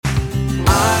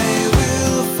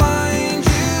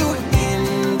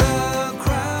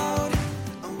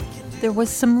there was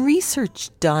some research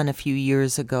done a few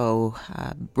years ago,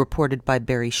 reported by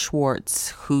Barry Schwartz,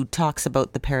 who talks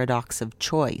about the paradox of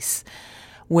choice,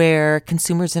 where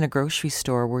consumers in a grocery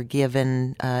store were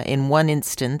given, in one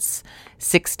instance,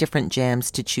 6 different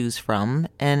jams to choose from,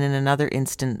 and in another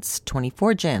instance,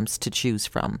 24 jams to choose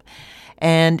from.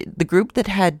 And the group that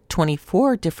had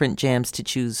 24 different jams to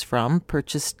choose from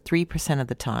purchased 3% of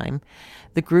the time.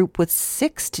 The group with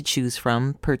 6 to choose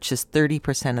from purchased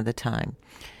 30% of the time.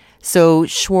 So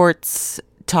Schwartz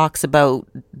talks about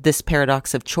this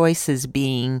paradox of choice as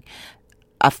being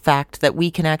a fact that we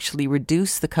can actually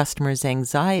reduce the customer's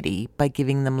anxiety by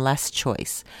giving them less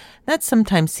choice. That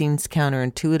sometimes seems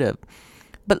counterintuitive.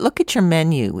 But look at your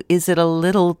menu. Is it a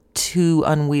little too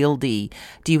unwieldy?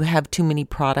 Do you have too many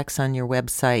products on your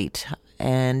website?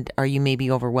 And are you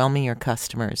maybe overwhelming your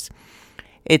customers?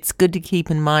 It's good to keep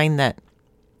in mind that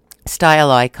style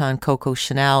icon Coco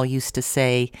Chanel used to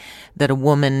say that a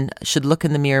woman should look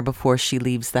in the mirror before she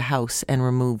leaves the house and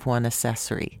remove one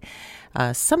accessory.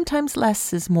 Sometimes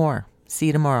less is more. See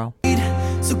you tomorrow.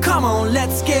 So come on,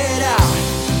 let's get out.